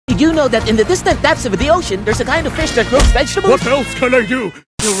you know that in the distant depths of the ocean, there's a kind of fish that grows vegetables? What else can I do?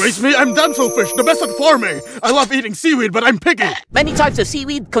 You raise me, I'm damselfish, the best at farming. I love eating seaweed, but I'm picky. Many types of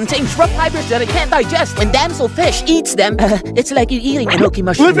seaweed contain shrub fibers that I can't digest. When damselfish eats them, it's like you're eating enoki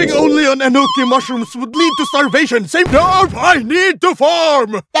mushrooms. Living only on enoki mushrooms would lead to starvation. Same job, I need to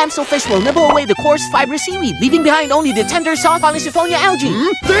farm. Damselfish will nibble away the coarse fibrous seaweed, leaving behind only the tender, soft Polysifonia algae.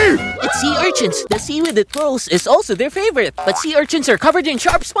 It's sea urchins. The seaweed that grows is also their favorite. But sea urchins are covered in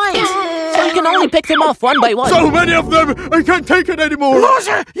sharp spines, so you can only pick them off one by one. So many of them, I can't take it anymore.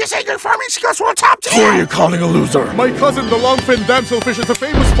 Loser! You say your farming skills were top tier! Who are you calling a loser? My cousin, the longfin damselfish, is a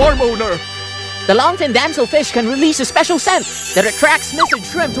famous farm owner. The longfin damselfish can release a special scent that attracts message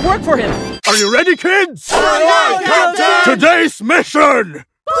shrimp to work for him. Are you ready, kids? Aye, Captain! Today's mission!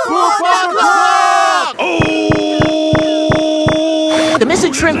 The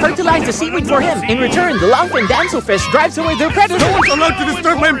message shrimp fertilize the seaweed for him. In return, the longfin damselfish drives away their predator. No one's allowed to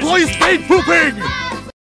disturb my employees' paid pooping!